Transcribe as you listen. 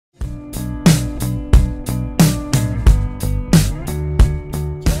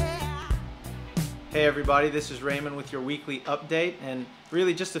Hey everybody, this is Raymond with your weekly update, and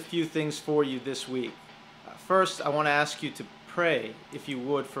really just a few things for you this week. First, I want to ask you to pray, if you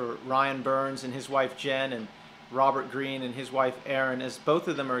would, for Ryan Burns and his wife Jen, and Robert Green and his wife Erin, as both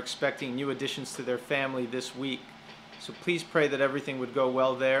of them are expecting new additions to their family this week. So please pray that everything would go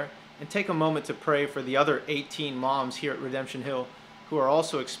well there, and take a moment to pray for the other 18 moms here at Redemption Hill who are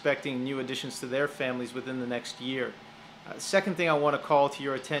also expecting new additions to their families within the next year. Second thing I want to call to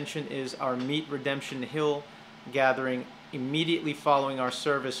your attention is our Meet Redemption Hill gathering immediately following our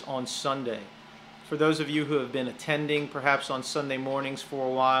service on Sunday. For those of you who have been attending perhaps on Sunday mornings for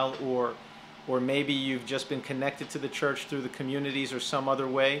a while, or maybe you've just been connected to the church through the communities or some other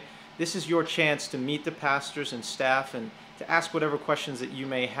way, this is your chance to meet the pastors and staff and to ask whatever questions that you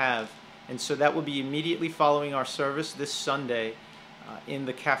may have. And so that will be immediately following our service this Sunday in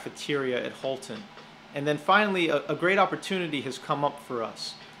the cafeteria at Holton. And then finally, a great opportunity has come up for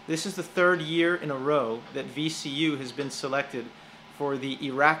us. This is the third year in a row that VCU has been selected for the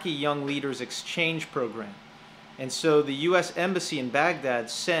Iraqi Young Leaders Exchange Program. And so the U.S. Embassy in Baghdad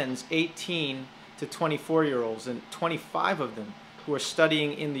sends 18 to 24-year-olds, and 25 of them who are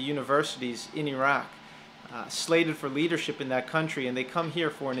studying in the universities in Iraq, slated for leadership in that country, and they come here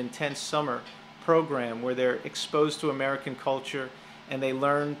for an intense summer program where they're exposed to American culture and they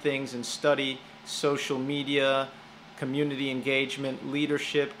learn things and study social media, community engagement,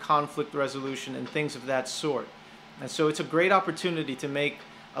 leadership, conflict resolution, and things of that sort. And so it's a great opportunity to make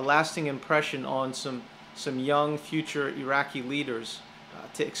a lasting impression on some young future Iraqi leaders,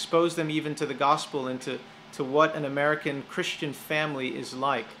 to expose them even to the gospel and to what an American Christian family is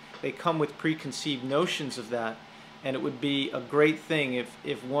like. They come with preconceived notions of that, and it would be a great thing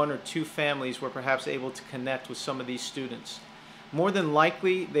if one or two families were perhaps able to connect with some of these students. More than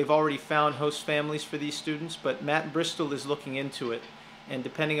likely, they've already found host families for these students, but Matt Bristol is looking into it, and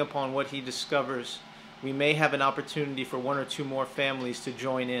depending upon what he discovers, we may have an opportunity for one or two more families to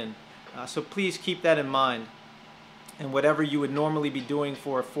join in. So please keep that in mind. And whatever you would normally be doing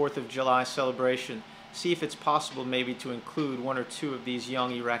for a 4th of July celebration, see if it's possible maybe to include one or two of these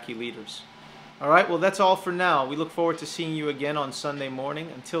young Iraqi leaders. All right, well, that's all for now. We look forward to seeing you again on Sunday morning.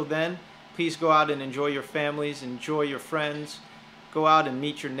 Until then, please go out and enjoy your families, enjoy your friends. Go out and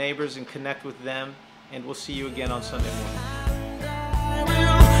meet your neighbors and connect with them, and we'll see you again on Sunday morning.